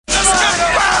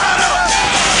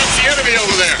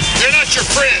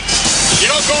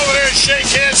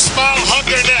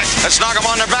knock them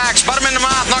on their backs, butt them in the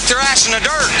mouth, knock their ass in the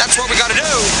dirt. That's what we got to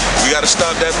do. We got to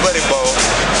stop that buddy ball,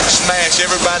 smash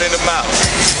everybody in the mouth.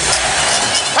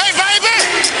 Hey, baby,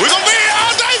 we're going to be here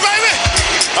all day, baby.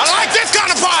 I like this kind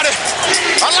of party.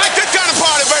 I like this kind of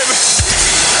party, baby.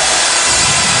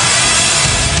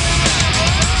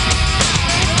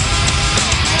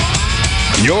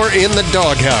 You're in the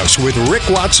Doghouse with Rick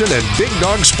Watson and Big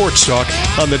Dog Sports Talk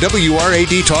on the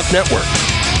WRAD Talk Network.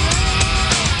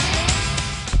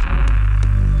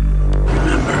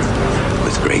 Remember,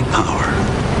 with great power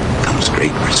comes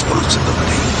great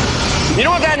responsibility. You know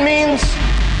what that means?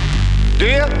 Do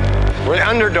you? We're the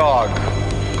underdog.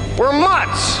 We're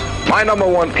mutts. My number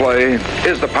one play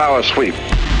is the power sweep.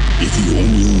 If you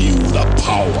only knew the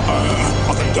power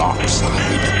of the dark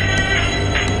side.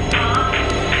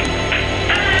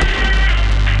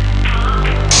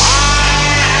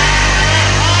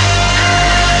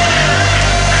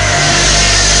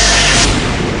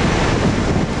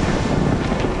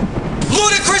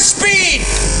 Ludicrous speed!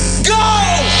 Go!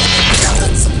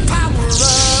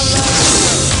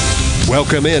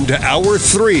 Welcome into Hour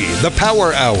 3, the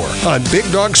Power Hour, on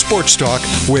Big Dog Sports Talk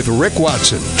with Rick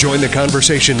Watson. Join the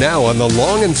conversation now on the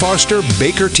Long and Foster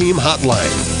Baker Team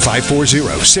Hotline,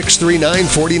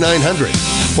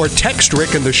 540-639-4900, or text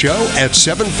Rick and the show at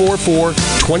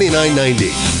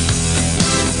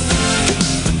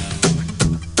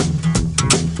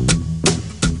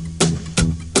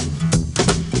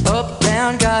 744-2990.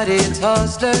 Uptown got its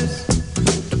hustlers,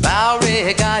 the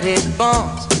Bowery got its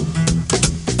bums.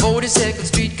 42nd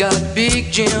Street got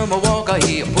Big Jim, a walker,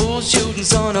 he a bull shooting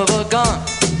son of a gun.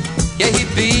 Yeah, he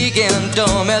big and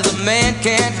dumb as a man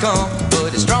can come,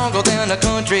 but he's stronger than a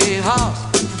country horse.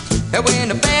 And when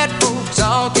the bad folks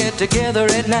all get together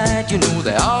at night, you know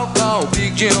they all call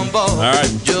Big Jim boss. All right,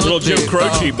 little Jim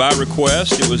Croce by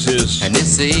request. It was his. And they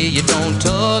say you don't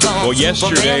tug on. Well,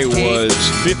 yesterday was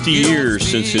 50 years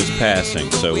since his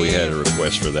passing, so we had a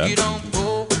request for that.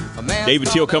 David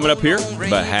Teal coming up here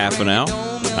about half an hour.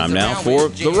 Time now for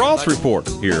the Roth Report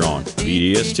here on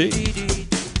BDST.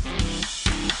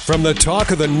 From the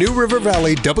talk of the New River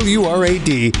Valley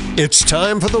WRAD, it's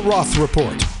time for the Roth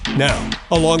Report. Now,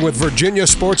 along with Virginia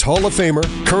Sports Hall of Famer,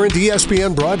 current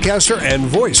ESPN broadcaster, and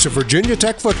voice of Virginia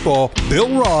Tech football, Bill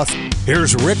Roth,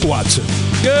 here's Rick Watson.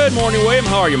 Good morning, William.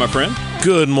 How are you, my friend?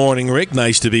 Good morning, Rick.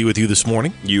 Nice to be with you this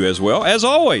morning. You as well. As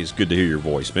always, good to hear your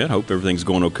voice, man. Hope everything's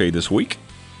going okay this week.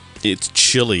 It's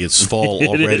chilly. It's fall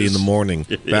already in the morning.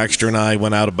 Baxter and I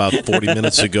went out about 40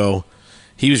 minutes ago.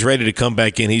 He was ready to come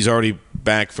back in. He's already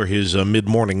back for his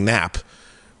mid-morning nap,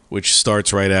 which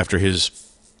starts right after his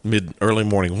early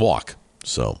morning walk.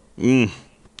 So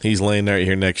he's laying right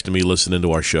here next to me listening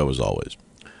to our show as always.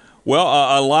 Well,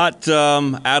 a lot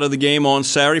out of the game on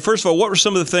Saturday. First of all, what were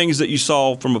some of the things that you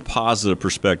saw from a positive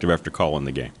perspective after calling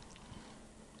the game?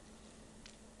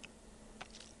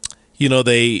 You know,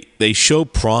 they show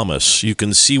promise. You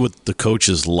can see what the coach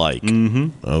is like. Mm-hmm.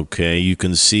 Okay, you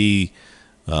can see,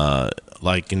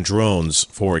 like in Drones,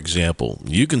 for example,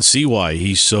 you can see why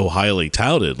he's so highly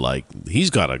touted. Like,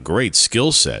 he's got a great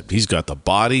skill set. He's got the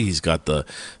body. He's a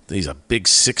big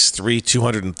 6'3",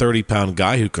 230-pound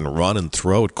guy who can run and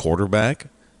throw at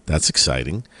quarterback. That's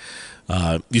exciting.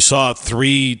 You saw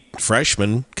 3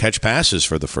 freshmen catch passes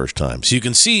for the first time. So you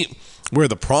can see where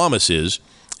the promise is.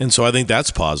 And so I think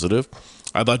that's positive.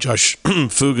 I thought Josh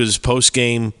Fuga's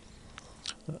post-game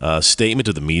statement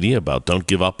to the media about don't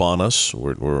give up on us,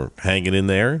 we're hanging in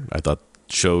there, I thought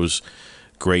shows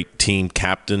great team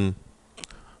captain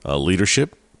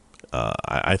leadership.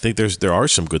 I think there are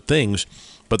some good things,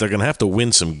 but they're going to have to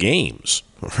win some games,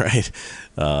 right?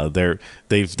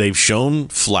 They've shown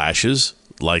flashes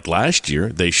like last year.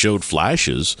 They showed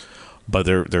flashes, but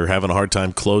they're having a hard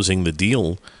time closing the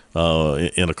deal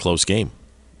in a close game.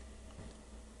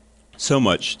 So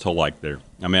much to like there.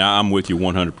 I mean, I'm with you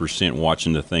 100%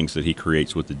 watching the things that he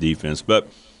creates with the defense. But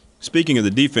speaking of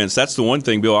the defense, that's the one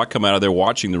thing, Bill, I come out of there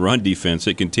watching the run defense.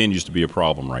 It continues to be a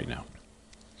problem right now.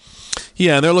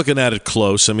 Yeah, and they're looking at it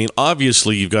close. I mean,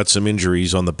 obviously you've got some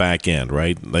injuries on the back end,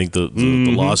 right? I think the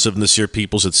loss of Nasir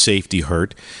Peoples at safety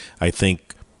hurt. I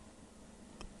think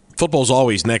football's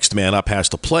always next man up has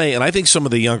to play, and I think some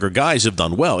of the younger guys have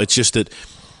done well. It's just that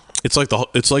it's like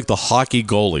the hockey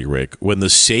goalie, Rick. When the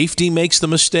safety makes the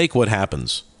mistake, what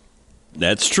happens?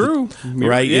 That's true,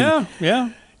 right? Yeah.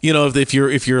 You know, if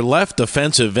your left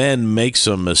defensive end makes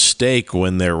a mistake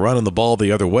when they're running the ball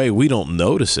the other way, we don't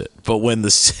notice it. But when the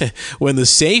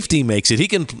safety makes it, he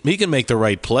can make the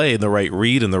right play and the right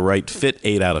read and the right fit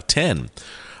 8 out of 10.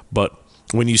 But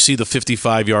when you see the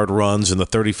 55-yard runs and the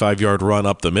 35-yard run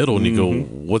up the middle, and you go,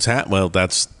 "What's happening?" Well,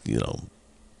 that's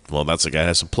Well, that's a guy that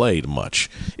hasn't played much,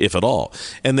 if at all.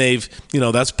 And they've,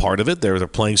 that's part of it. They're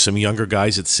playing some younger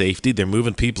guys at safety. They're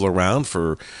moving people around.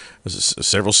 For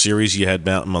several series, you had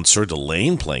Monsieur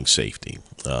Delane playing safety.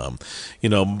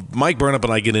 Mike Burnup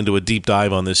and I get into a deep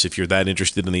dive on this if you're that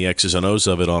interested in the X's and O's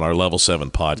of it on our Level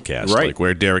 7 podcast. Right. Like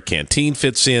where Derek Canteen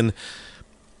fits in.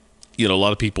 A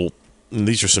lot of people, and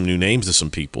these are some new names to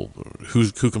some people, who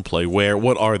can play where,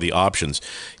 what are the options.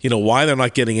 Why they're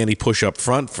not getting any push up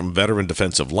front from veteran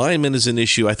defensive linemen is an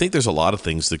issue. I think there's a lot of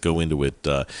things that go into it.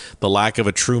 The lack of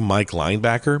a true Mike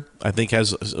linebacker, I think,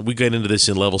 we got into this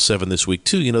in Level 7 this week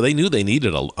too. They knew they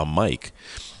needed a Mike.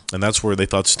 And that's where they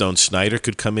thought Stone Snyder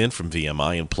could come in from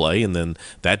VMI and play, and then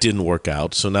that didn't work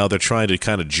out. So now they're trying to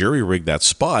kind of jury-rig that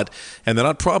spot, and they're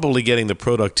not probably getting the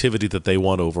productivity that they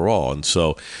want overall. And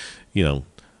so,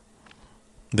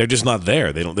 they're just not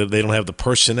there. They don't have the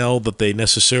personnel that they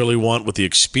necessarily want with the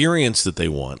experience that they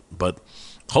want. But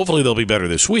hopefully they'll be better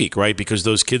this week, right? Because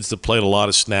those kids that played a lot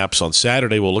of snaps on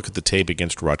Saturday will look at the tape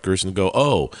against Rutgers and go,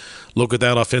 oh, look what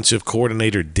that offensive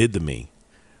coordinator did to me.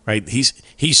 Right?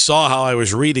 He saw how I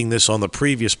was reading this on the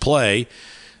previous play,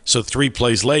 so 3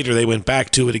 plays later they went back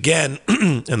to it again,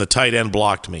 and the tight end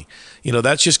blocked me.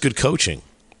 That's just good coaching.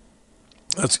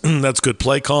 That's good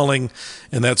play calling,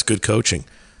 and that's good coaching.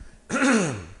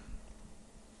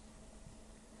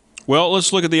 Well,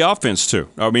 let's look at the offense, too.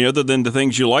 I mean, other than the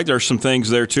things you like, there's some things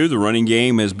there, too. The running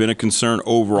game has been a concern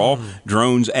overall.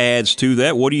 Drones adds to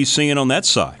that. What are you seeing on that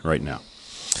side right now?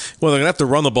 Well, they're going to have to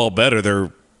run the ball better.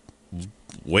 They're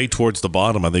way towards the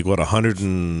bottom. I think,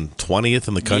 120th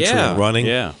in the country in running?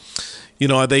 Yeah.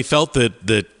 They felt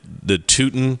that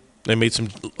Tootin, they made some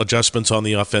adjustments on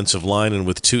the offensive line, and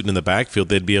with Tootin in the backfield,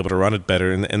 they'd be able to run it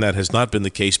better, and that has not been the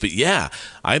case. But, yeah,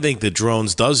 I think that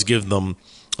Drones does give them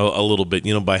a little bit.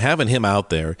 By having him out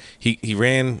there, he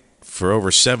ran for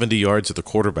over 70 yards at the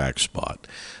quarterback spot.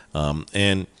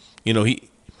 And, he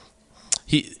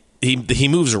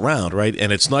moves around, right?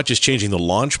 And it's not just changing the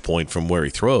launch point from where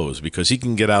he throws, because he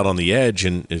can get out on the edge,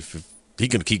 and if he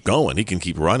can keep going, he can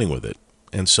keep running with it.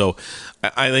 And so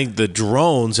I think the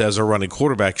Drones, as a running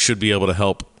quarterback, should be able to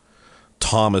help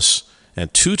Thomas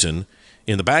and Tootin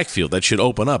in the backfield. That should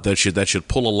open up. That should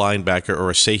pull a linebacker or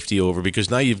a safety over, because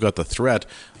now you've got the threat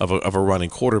of a running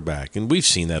quarterback. And we've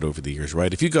seen that over the years,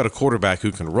 right? If you've got a quarterback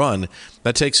who can run,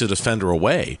 that takes a defender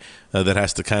away that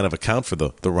has to kind of account for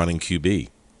the running QB.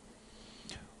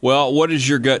 Well, what is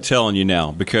your gut telling you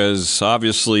now? Because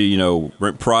obviously,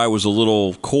 Brent Pry was a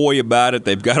little coy about it.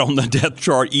 They've got on the depth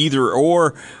chart either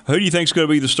or. Who do you think is going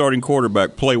to be the starting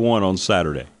quarterback play 1 on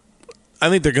Saturday? I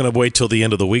think they're going to wait till the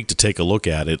end of the week to take a look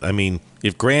at it. I mean,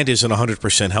 if Grant isn't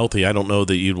 100% healthy, I don't know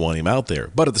that you'd want him out there.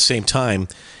 But at the same time,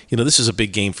 this is a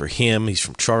big game for him. He's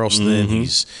from Charleston. Mm-hmm.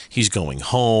 He's going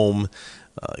home.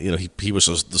 He was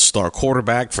the star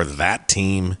quarterback for that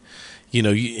team.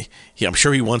 I'm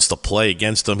sure he wants to play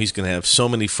against them. He's going to have so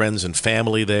many friends and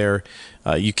family there.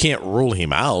 You can't rule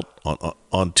him out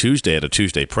on Tuesday at a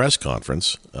Tuesday press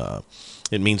conference.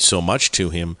 It means so much to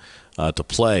him to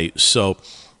play. So,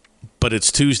 but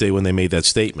it's Tuesday when they made that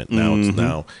statement. Now it's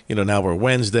now we're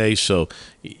Wednesday, so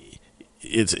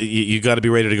you got to be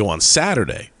ready to go on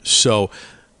Saturday. So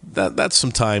that's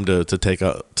some time to take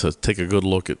a good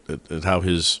look at how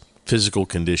his physical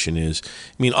condition is.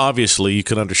 I mean, obviously, you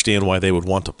can understand why they would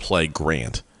want to play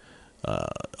Grant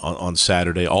on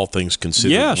Saturday, all things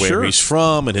considered, where he's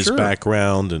from and his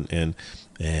background,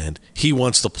 and he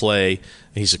wants to play.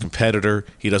 He's a competitor.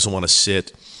 He doesn't want to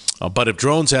sit. But if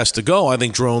Drones has to go, I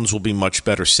think Drones will be much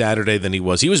better Saturday than he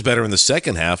was. He was better in the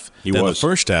second half than the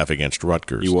first half against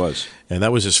Rutgers. He was. And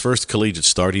that was his first collegiate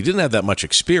start. He didn't have that much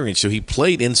experience, so he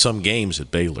played in some games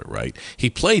at Baylor, right? He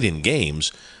played in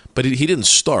games, but he didn't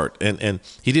start, and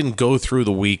he didn't go through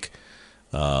the week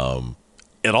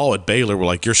at all at Baylor. We're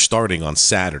like, you're starting on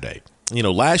Saturday.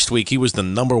 Last week he was the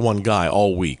number 1 guy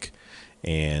all week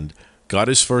and got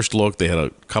his first look. They had a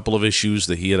couple of issues.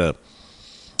 That he had a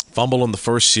fumble in the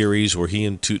first series where he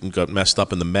and Tootin got messed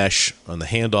up in the mesh on the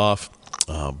handoff.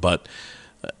 But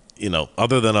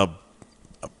other than a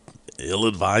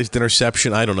ill-advised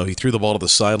interception, I don't know. He threw the ball to the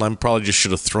sideline. Probably just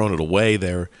should have thrown it away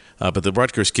there. But the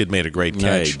Rutgers kid made a great catch.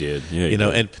 Yeah, he did. Yeah, he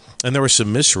did. And there were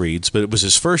some misreads, but it was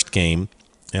his first game,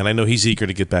 and I know he's eager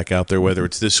to get back out there, whether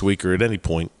it's this week or at any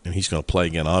point, and he's going to play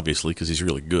again, obviously, because he's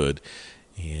really good.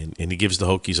 And he gives the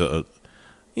Hokies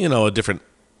a different.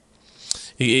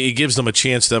 He gives them a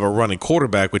chance to have a running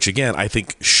quarterback, which again I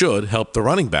think should help the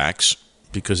running backs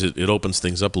because it opens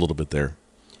things up a little bit there.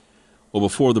 Well,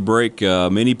 before the break,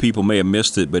 many people may have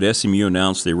missed it, but SMU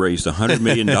announced they raised $100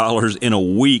 million in a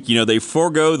week. You know, they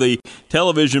forego the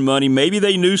television money. Maybe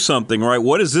they knew something, right?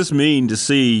 What does this mean to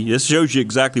see? This shows you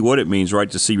exactly what it means, right,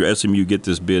 to see SMU get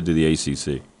this bid to the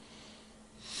ACC.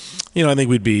 You know, I think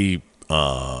we'd be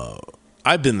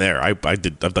I've been there. I've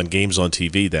done games on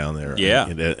TV down there.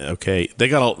 Yeah. Okay.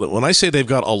 When I say they've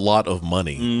got a lot of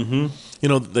money, you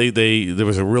know, there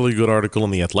was a really good article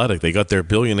in The Athletic. They got their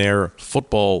billionaire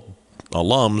football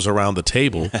alums around the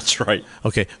table. That's right.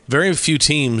 Okay. Very few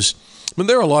teams. I mean,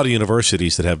 there are a lot of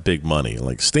universities that have big money,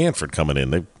 like Stanford coming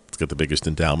in. They've got the biggest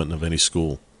endowment of any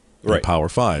school in Power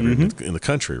 5 in the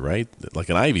country, right? Like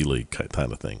an Ivy League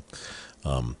kind of thing.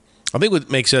 I think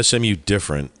what makes SMU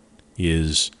different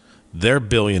is their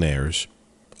billionaires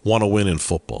want to win in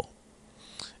football.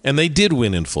 And they did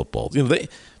win in football. You know,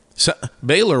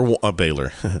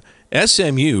 Baylor,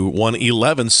 SMU won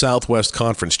 11 Southwest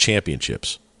Conference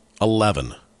championships.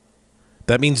 11.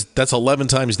 That means that's 11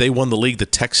 times they won the league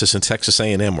that Texas and Texas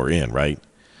A&M were in, right?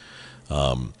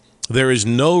 There is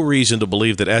no reason to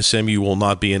believe that SMU will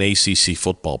not be an ACC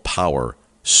football power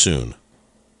soon.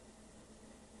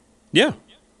 Yeah,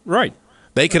 right.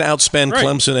 They can outspend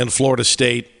Clemson and Florida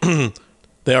State.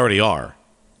 They already are.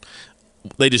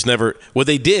 They just never – what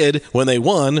they did when they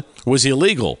won was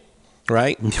illegal,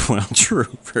 right? Well,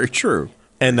 true. Very true.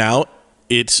 And now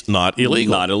it's not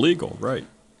illegal. Not illegal, right.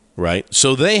 Right?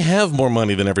 So they have more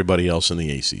money than everybody else in the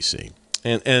ACC.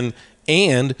 And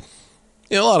you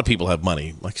know, a lot of people have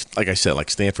money. Like I said,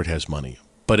 like Stanford has money.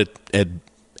 But at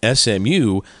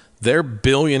SMU, their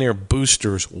billionaire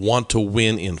boosters want to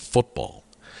win in football.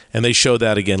 And they showed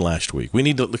that again last week.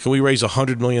 Can we raise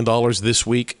 $100 million this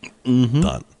week?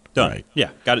 Done. Right.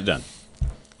 Yeah, got it done.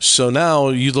 So now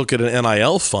you look at an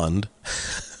NIL fund,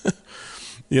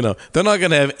 you know, they're not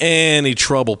going to have any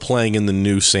trouble playing in the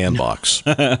new sandbox.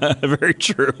 Very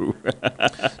true.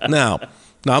 Now,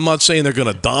 I'm not saying they're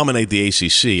going to dominate the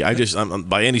ACC. I'm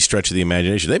by any stretch of the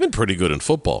imagination, they've been pretty good in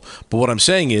football. But what I'm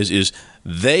saying is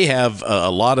they have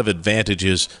a lot of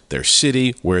advantages. Their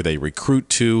city, where they recruit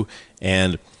to,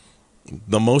 and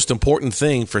the most important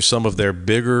thing for some of their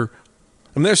bigger –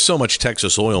 I mean, there's so much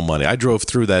Texas oil money. I drove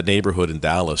through that neighborhood in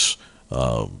Dallas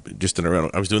I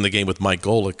was doing the game with Mike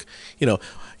Golick. You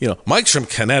know, Mike's from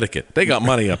Connecticut. They got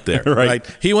money up there, right?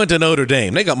 He went to Notre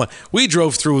Dame. They got money. We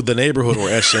drove through the neighborhood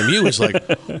where SMU is like,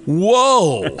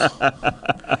 whoa.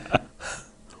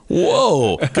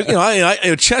 Whoa. You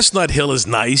know, Chestnut Hill is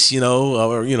nice,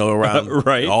 around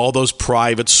all those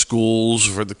private schools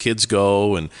where the kids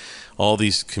go and all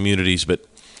these communities. But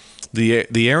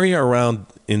the area around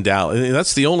in Dallas,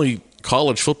 that's the only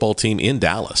college football team in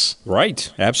Dallas.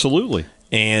 Right. Absolutely.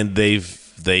 And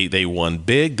they won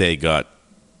big. They got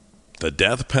the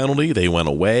death penalty. They went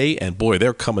away. And, boy,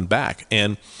 they're coming back.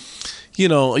 And,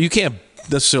 you can't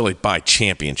necessarily buy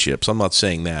championships. I'm not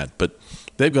saying that. But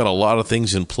they've got a lot of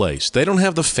things in place. They don't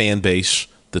have the fan base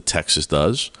that Texas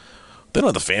does. They don't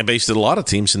have the fan base that a lot of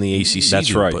teams in the ACC That's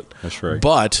do. Right. That's right.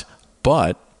 But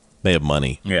they have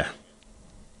money. Yeah.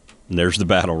 And there's the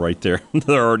battle right there.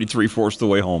 They're already 3/4 the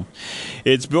way home.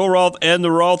 It's Bill Roth and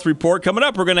the Roth Report. Coming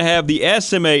up, we're going to have the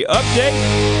SMA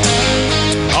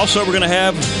update. Also, we're going to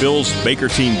have Bill's Baker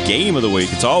Team Game of the Week.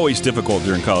 It's always difficult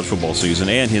during college football season,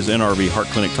 and his NRV Heart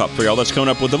Clinic Top 3. All that's coming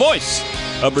up with the voice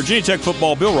of Virginia Tech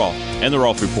football, Bill Roth and the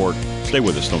Roth Report. Stay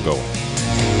with us. Don't go away.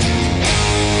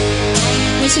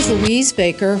 This is Louise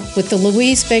Baker with the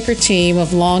Louise Baker team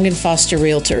of Long and Foster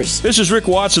Realtors. This is Rick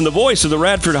Watson, the voice of the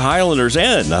Radford Highlanders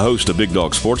and the host of Big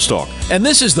Dog Sports Talk. And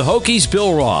this is the Hokies'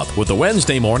 Bill Roth with the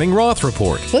Wednesday Morning Roth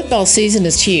Report. Football season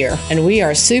is here, and we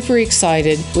are super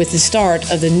excited with the start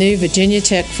of the new Virginia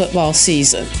Tech football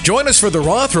season. Join us for the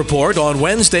Roth Report on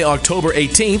Wednesday, October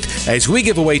 18th, as we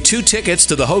give away 2 tickets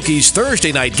to the Hokies'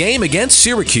 Thursday night game against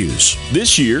Syracuse.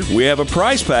 This year, we have a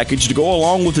prize package to go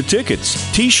along with the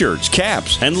tickets. T-shirts,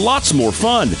 caps, and lots more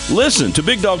fun. Listen to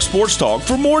Big Dog Sports Talk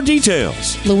for more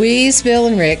details. Louise, Bill,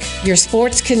 and Rick, your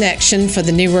sports connection for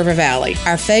the New River Valley.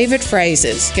 Our favorite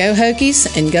phrases, go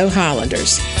Hokies and go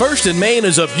Highlanders. First in Main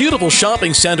is a beautiful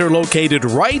shopping center located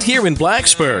right here in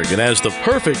Blacksburg and has the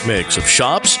perfect mix of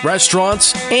shops,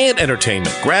 restaurants, and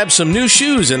entertainment. Grab some new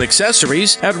shoes and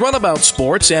accessories at Runabout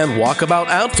Sports and Walkabout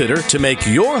Outfitter to make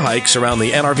your hikes around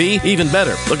the NRV even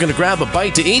better. Looking to grab a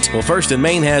bite to eat? Well, First in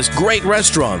Main has great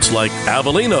restaurants like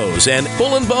Avelino's and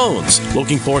Bull and Bones.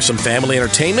 Looking for some family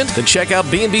entertainment? Then check out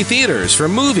B&B Theaters for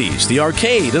movies, the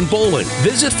arcade, and bowling.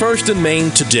 Visit First in Main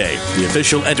today, the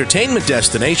official entertainment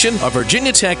destination of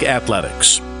Virginia Tech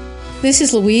Athletics. This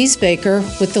is Louise Baker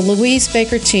with the Louise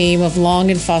Baker team of Long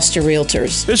and Foster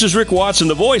Realtors. This is Rick Watson,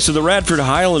 the voice of the Radford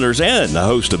Highlanders and the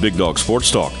host of Big Dog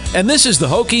Sports Talk. And this is the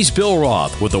Hokies' Bill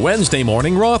Roth with the Wednesday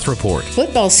morning Roth Report.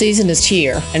 Football season is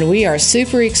here, and we are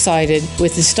super excited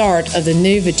with the start of the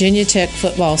new Virginia Tech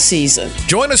football season.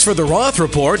 Join us for the Roth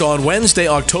Report on Wednesday,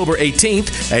 October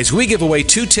 18th, as we give away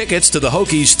 2 tickets to the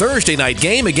Hokies' Thursday night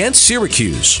game against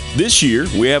Syracuse. This year,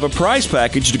 we have a prize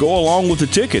package to go along with the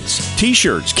tickets,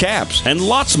 T-shirts, caps, and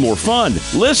lots more fun.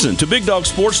 Listen to Big Dog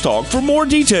Sports Talk for more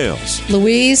details.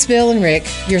 Louise, Bill, and Rick,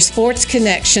 your sports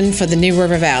connection for the New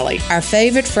River Valley. Our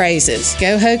favorite phrases,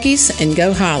 go Hokies and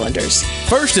go Highlanders.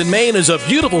 First in Main is a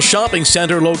beautiful shopping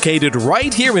center located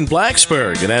right here in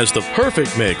Blacksburg and has the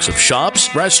perfect mix of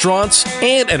shops, restaurants,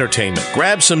 and entertainment.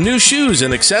 Grab some new shoes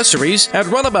and accessories at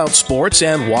Runabout Sports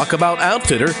and Walkabout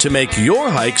Outfitter to make your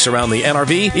hikes around the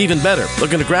NRV even better.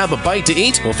 Looking to grab a bite to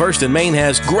eat? Well, First in Main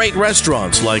has great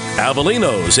restaurants like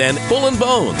Avellino's and Bull and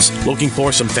Bones. Looking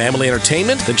for some family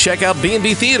entertainment? Then check out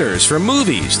B&B Theaters for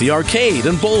movies, the arcade,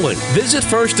 and bowling. Visit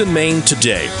First in Main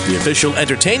today, the official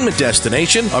entertainment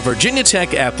destination of Virginia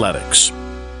Tech Athletics.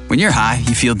 When you're high,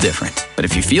 you feel different. But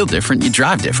if you feel different, you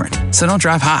drive different. So don't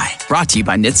drive high. Brought to you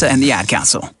by NHTSA and the Ad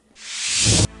Council.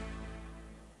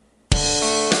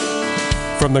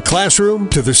 From the classroom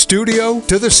to the studio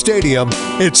to the stadium,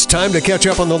 it's time to catch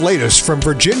up on the latest from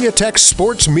Virginia Tech's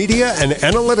sports media and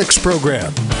analytics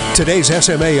program. Today's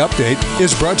SMA update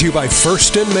is brought to you by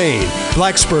First in Main,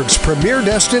 Blacksburg's premier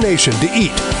destination to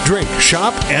eat, drink,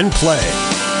 shop, and play.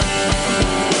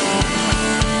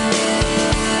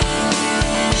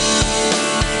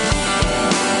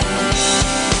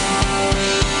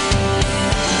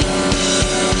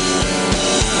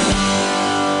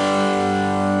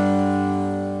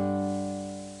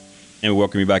 And we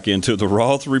welcome you back into the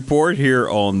Roth Report here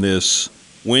on this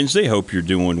Wednesday. Hope you're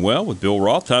doing well with Bill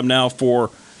Roth. Time now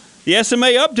for the SMA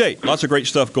update. Lots of great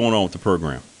stuff going on with the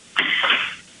program.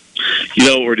 You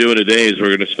know what we're doing today is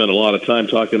we're going to spend a lot of time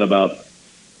talking about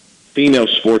female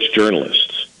sports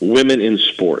journalists, women in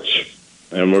sports.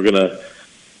 And we're going to,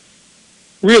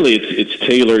 really, it's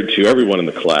tailored to everyone in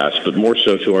the class, but more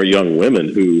so to our young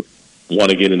women who want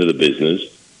to get into the business.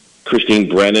 Christine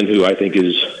Brennan, who I think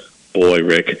is, boy,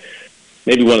 Rick,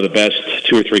 maybe one of the best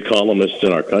 2 or 3 columnists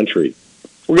in our country.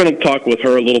 We're going to talk with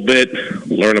her a little bit,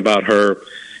 learn about her,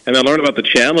 and then learn about the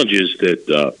challenges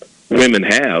that women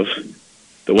have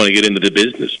that want to get into the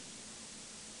business.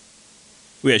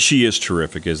 Yeah, she is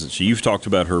terrific, isn't she? You've talked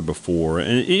about her before.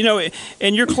 And, you know,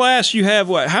 in your class, you have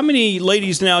what? How many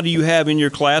ladies now do you have in your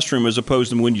classroom as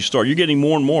opposed to when you start? You're getting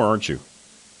more and more, aren't you?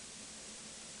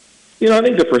 You know, I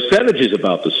think the percentage is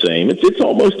about the same. It's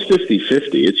almost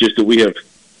 50-50. It's just that we have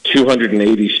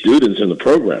 280 students in the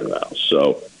program now.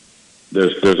 So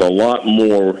there's a lot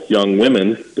more young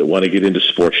women that want to get into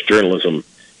sports journalism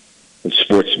and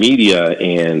sports media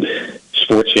and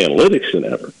sports analytics than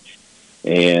ever.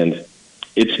 And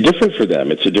it's different for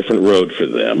them. It's a different road for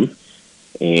them.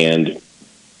 And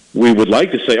we would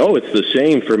like to say, oh, it's the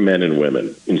same for men and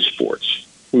women in sports.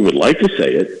 We would like to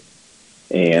say it.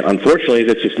 And unfortunately,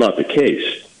 that's just not the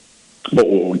case. But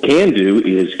what we can do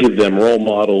is give them role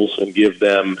models and give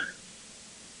them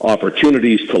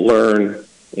opportunities to learn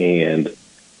and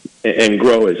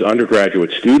grow as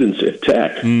undergraduate students at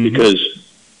Tech. Mm-hmm. Because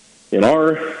in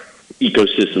our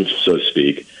ecosystem, so to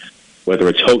speak, whether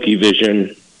it's Hokie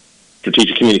Vision,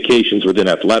 strategic communications within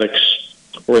athletics,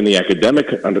 or in the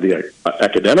under the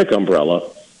academic umbrella,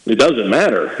 it doesn't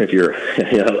matter if you're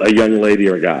a young lady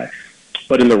or a guy.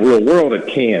 But in the real world, it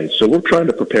can. So we're trying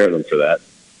to prepare them for that.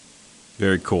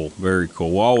 Very cool. Very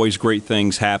cool. Well, always great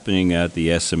things happening at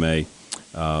the SMA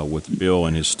with Bill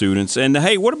and his students. And,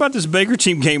 hey, what about this Baker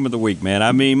team game of the week, man?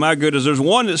 I mean, my goodness, there's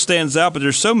one that stands out, but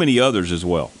there's so many others as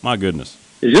well. My goodness.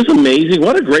 Is this amazing?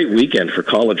 What a great weekend for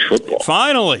college football.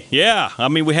 Finally, yeah. I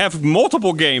mean, we have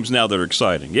multiple games now that are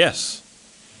exciting. Yes.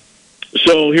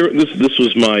 So here, this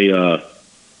was my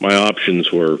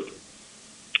options were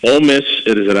Ole Miss,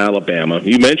 it is at Alabama.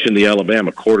 You mentioned the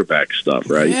Alabama quarterback stuff,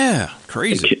 right? Yeah,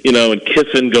 crazy. And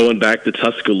Kiffin going back to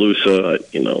Tuscaloosa,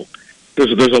 there's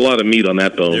a lot of meat on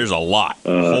that bone. There's a lot,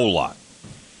 a whole lot.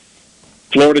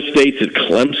 Florida State's at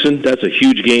Clemson. That's a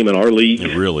huge game in our league.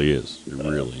 It really is. It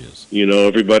really is.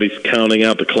 Everybody's counting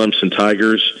out the Clemson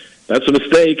Tigers. That's a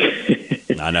mistake.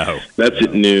 I know. That's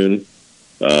at noon.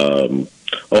 Ohio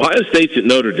State's at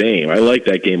Notre Dame. I like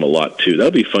that game a lot, too. That'll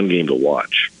be a fun game to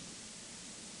watch.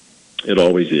 It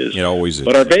always is. It always is.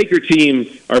 But our Baker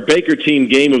team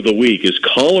game of the week is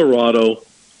Colorado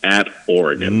at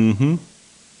Oregon. Mm-hmm.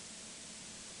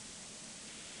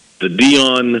 The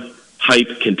Deion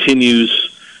hype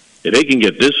continues. If they can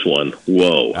get this one,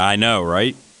 whoa. I know,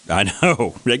 right? I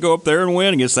know. They go up there and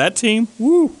win against that team.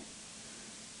 Woo.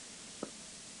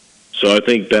 So I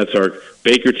think that's our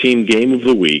Baker team game of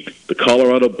the week, the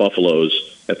Colorado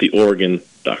Buffaloes at the Oregon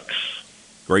Ducks.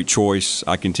 Great choice.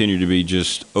 I continue to be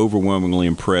just overwhelmingly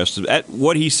impressed at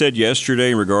what he said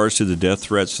yesterday in regards to the death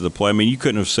threats to the play. I mean, you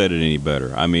couldn't have said it any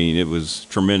better. I mean, it was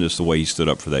tremendous the way he stood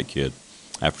up for that kid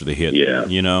after the hit. Yeah.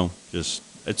 You know, just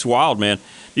it's wild, man.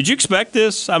 Did you expect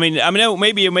this? I mean,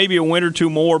 maybe a win or two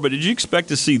more, but did you expect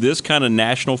to see this kind of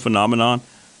national phenomenon?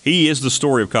 He is the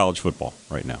story of college football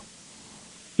right now.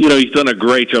 You know, he's done a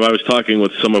great job. I was talking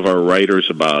with some of our writers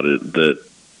about it, that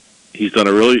he's done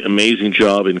a really amazing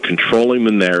job in controlling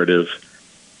the narrative,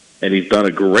 and he's done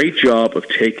a great job of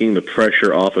taking the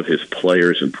pressure off of his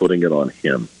players and putting it on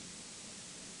him.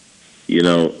 You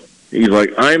know, he's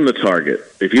like, I'm the target.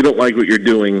 If you don't like what you're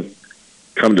doing,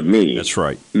 come to me. That's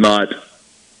right. Not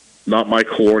my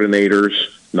coordinators,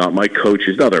 not my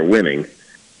coaches. Now they're winning,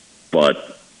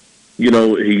 but you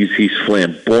know, he's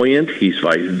flamboyant, he's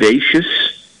vivacious,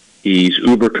 he's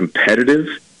uber competitive.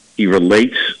 He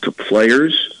relates to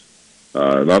players,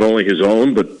 not only his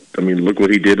own, but I mean, look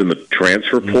what he did in the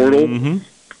transfer portal. Mm-hmm.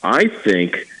 I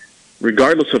think,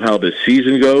 regardless of how this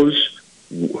season goes,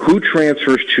 who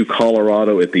transfers to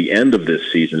Colorado at the end of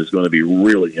this season is going to be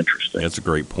really interesting. That's a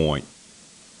great point.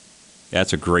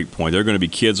 That's a great point. There are going to be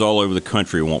kids all over the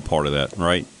country who want part of that,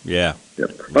 right? Yeah.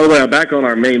 Yep. By the way, I'm back on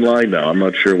our main line now. I'm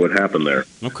not sure what happened there.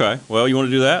 Okay. Well, you want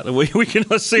to do that? We can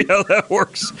let's see how that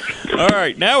works. All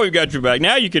right. Now we've got you back.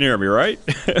 Now you can hear me, right?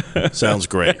 Sounds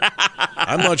great.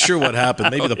 I'm not sure what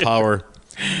happened. Maybe the power,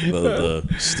 the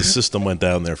system went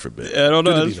down there for a bit. I don't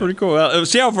know. That's pretty cool.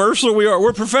 See how versatile we are.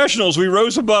 We're professionals. We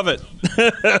rose above it.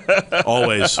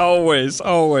 Always.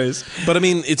 Always. But, I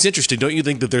mean, it's interesting. Don't you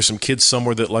think that there's some kids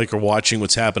somewhere that are watching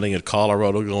what's happening at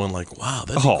Colorado going like, wow,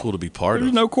 that'd be cool to be part of?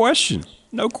 There's no question.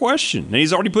 No question. And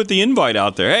he's already put the invite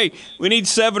out there. Hey, we need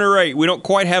 7 or 8. We don't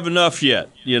quite have enough yet.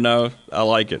 You know, I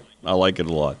like it. I like it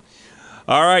a lot.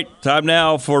 All right, time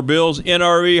now for Bill's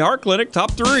NRE Heart Clinic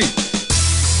Top 3.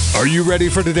 Are you ready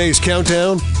for today's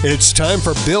countdown? It's time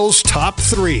for Bill's Top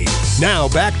 3. Now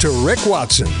back to Rick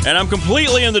Watson. And I'm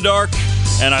completely in the dark,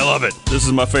 and I love it. This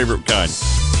is my favorite kind.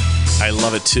 I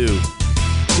love it, too.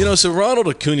 You know, so Ronald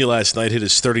Acuna last night hit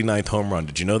his 39th home run.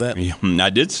 Did you know that? Yeah, I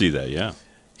did see that, yeah.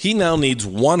 He now needs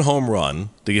 1 home run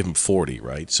to give him 40,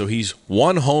 right? So he's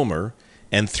 1 homer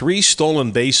and 3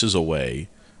 stolen bases away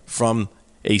from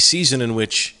a season in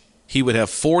which he would have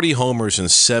 40 homers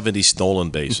and 70 stolen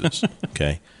bases,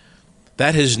 okay?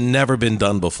 That has never been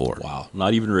done before. Wow,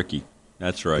 not even Ricky.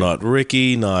 That's right. Not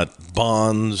Ricky, not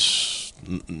Bonds,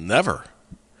 never.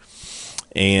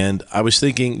 And I was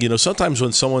thinking, you know, sometimes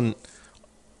when someone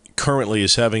currently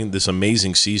is having this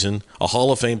amazing season, a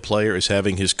Hall of Fame player is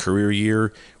having his career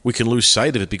year, we can lose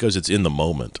sight of it because it's in the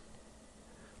moment.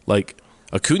 Like,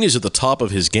 Acuna's at the top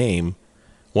of his game,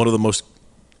 one of the most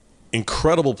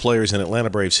incredible players in Atlanta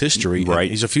Braves history. Right.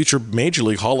 He's a future Major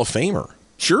League Hall of Famer.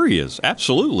 Sure he is.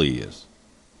 Absolutely he is.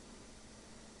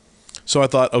 So I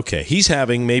thought, okay, he's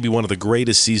having maybe one of the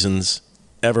greatest seasons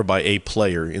ever by a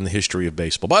player in the history of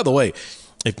baseball. By the way,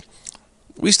 if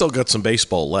we still got some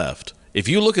baseball left. If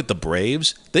you look at the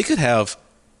Braves, they could have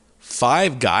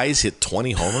 5 guys hit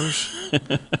 20 homers.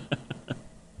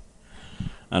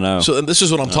 I know. So and this is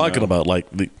what I'm talking about. Like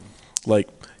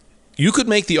you could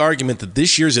make the argument that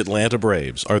this year's Atlanta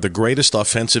Braves are the greatest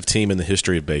offensive team in the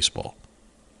history of baseball.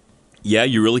 Yeah,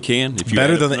 you really can. If you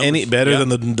better than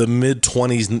than the mid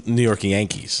 20s New York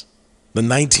Yankees, the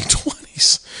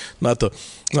 1920s,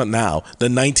 not now, the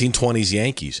 1920s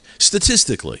Yankees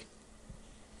statistically.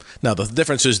 Now the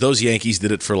difference is those Yankees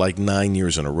did it for like 9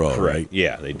 years in a row, Correct. right?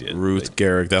 Yeah, they did. Ruth,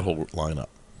 Gehrig, that whole lineup,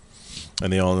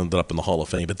 and they all ended up in the Hall of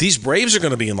Fame. But these Braves are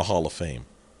going to be in the Hall of Fame.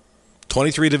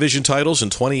 23 division titles in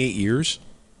 28 years.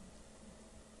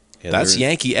 Yeah, that's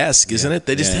Yankee-esque, isn't it?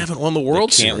 They just haven't won the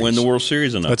World Series. Can't win the World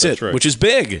Series enough. That's it, right. Which is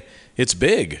big. It's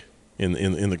big in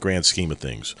the grand scheme of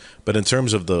things. But in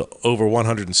terms of the over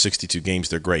 162 games,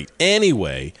 they're great.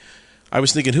 Anyway, I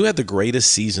was thinking, who had the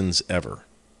greatest seasons ever?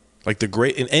 Like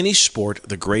in any sport,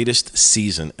 the greatest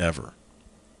season ever.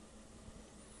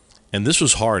 And this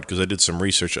was hard because I did some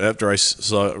research. After I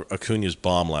saw Acuna's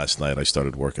bomb last night, I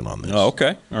started working on this. Oh,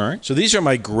 okay. All right. So these are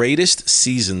my greatest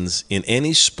seasons in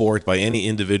any sport by any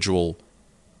individual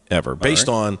ever, based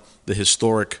on the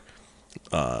historic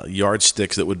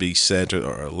yardsticks that would be set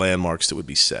or landmarks that would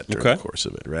be set during the course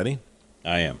of it. Ready?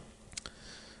 I am.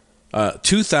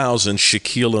 2000,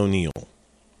 Shaquille O'Neal.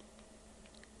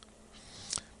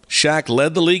 Shaq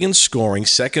led the league in scoring,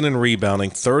 second in rebounding,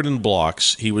 third in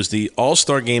blocks. He was the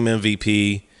All-Star Game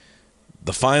MVP,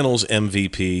 the finals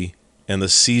MVP, and the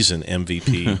season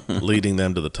MVP, leading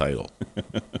them to the title.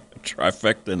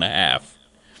 Trifecta and a half.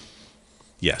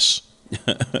 Yes.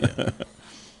 Yeah.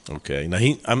 Okay. Now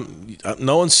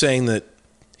no one's saying that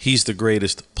he's the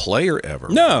greatest player ever.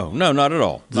 No, not at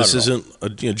all. This isn't.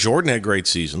 Jordan had great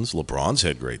seasons. LeBron's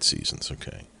had great seasons.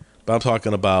 Okay, but I'm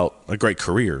talking about great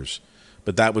careers.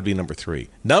 But that would be number 3.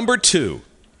 Number 2,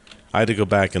 I had to go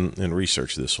back and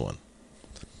research this one.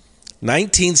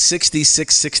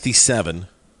 1966-67,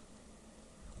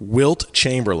 Wilt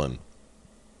Chamberlain.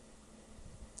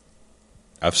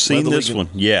 I've seen this one.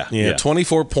 Yeah.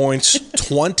 24 points,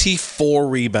 24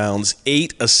 rebounds,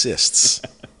 8 assists.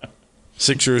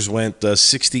 Sixers went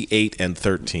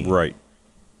 68-13. Right.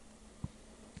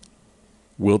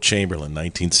 Wilt Chamberlain,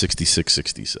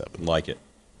 1966-67. Like it.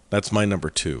 That's my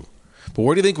number 2. But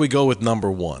where do you think we go with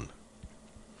number 1?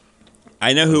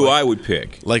 I know who I would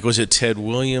pick. Like, was it Ted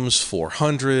Williams,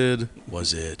 400?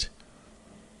 Was it?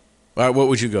 All right, what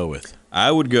would you go with?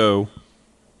 I would go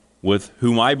with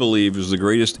whom I believe is the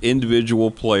greatest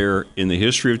individual player in the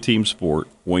history of team sport,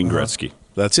 Wayne Gretzky.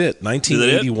 That's it.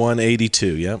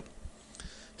 1981-82, yep.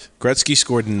 Gretzky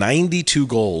scored 92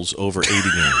 goals over 80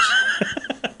 games.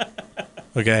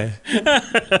 Okay.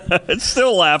 It's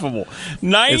still laughable.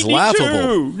 92. It's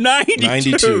laughable.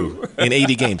 92 in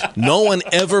 80 games. No one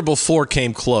ever before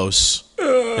came close,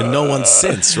 and no one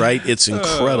since, right? It's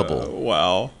incredible.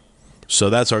 Wow. So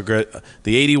that's the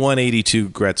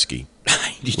 81-82 Gretzky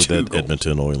 92 with the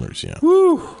Edmonton Oilers, yeah.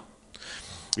 Woo.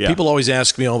 Yeah. People always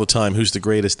ask me all the time, who's the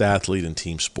greatest athlete in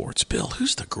team sports? Bill,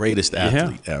 who's the greatest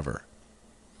athlete ever?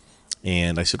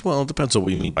 And I said, well, it depends on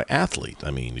what you mean by athlete.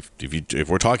 I mean, if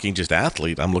we're talking just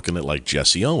athlete, I'm looking at like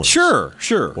Jesse Owens. Sure.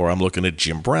 Or I'm looking at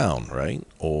Jim Brown, right?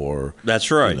 Or that's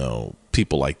right.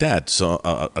 People like that. So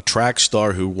a track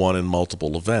star who won in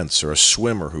multiple events, or a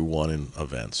swimmer who won in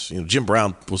events. Jim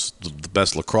Brown was the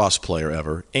best lacrosse player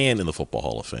ever, and in the Football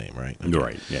Hall of Fame, right? Okay.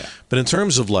 Right. Yeah. But in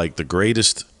terms of like the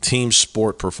greatest team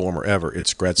sport performer ever,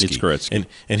 it's Gretzky.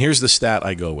 And here's the stat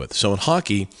I go with. So in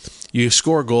hockey, you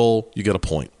score a goal, you get a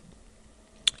point.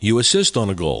 You assist on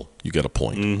a goal, you get a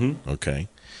point. Mm-hmm. Okay.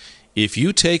 If you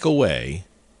look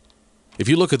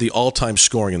at the all-time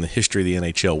scoring in the history of the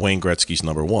NHL, Wayne Gretzky's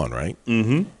number 1, right?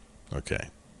 Mm-hmm. Okay.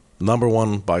 Number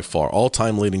 1 by far,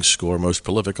 all-time leading scorer, most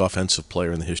prolific offensive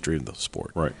player in the history of the sport.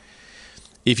 Right.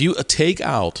 If you take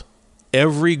out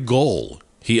every goal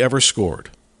he ever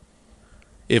scored,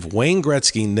 if Wayne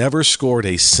Gretzky never scored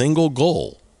a single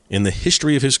goal in the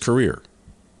history of his career,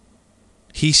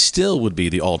 he still would be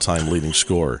the all-time leading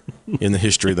scorer in the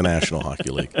history of the National Hockey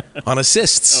League on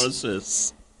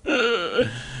assists.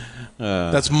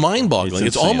 That's mind-boggling.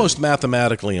 It's almost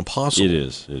mathematically impossible. It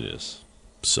is.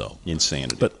 So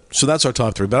insanity. So that's our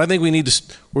top 3. But I think we need to.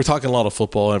 We're talking a lot of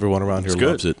football. Everyone around here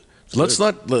loves it. Let's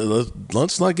not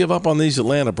give up on these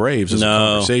Atlanta Braves as a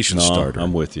conversation starter.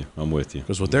 I'm with you.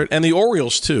 Because and the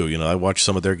Orioles too. I watched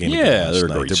some of their games. Yeah, last they're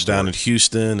night. great. They're down in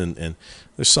Houston, and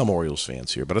there's some Orioles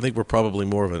fans here, but I think we're probably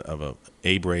more of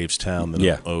a Braves town than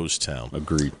an O's town.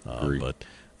 Agreed. But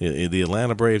the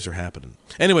Atlanta Braves are happening.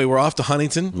 Anyway, we're off to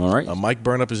Huntington. All right. Mike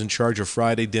Burnup is in charge of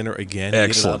Friday dinner again. Excellent.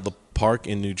 He did it out of the park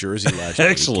in New Jersey last week.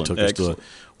 Excellent. He took us to a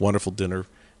wonderful dinner.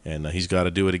 And he's got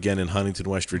to do it again in Huntington,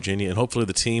 West Virginia. And hopefully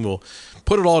the team will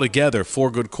put it all together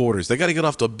 4 good quarters. They got to get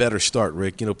off to a better start,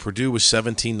 Rick. Purdue was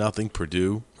 17-0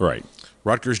 Purdue. Right.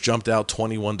 Rutgers jumped out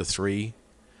 21-3.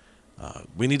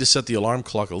 We need to set the alarm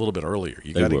clock a little bit earlier.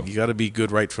 You got to be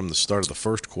good right from the start of the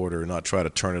first quarter and not try to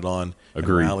turn it on and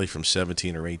rally from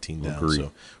 17 or 18 down. Agreed.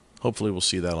 So hopefully we'll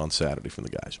see that on Saturday from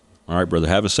the guys. All right, brother.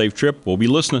 Have a safe trip. We'll be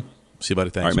listening. See you, buddy.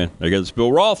 Thanks. All right, man. There goes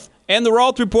Bill Roth and the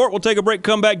Roth Report. We'll take a break,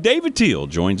 come back. David Teal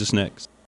joins us next.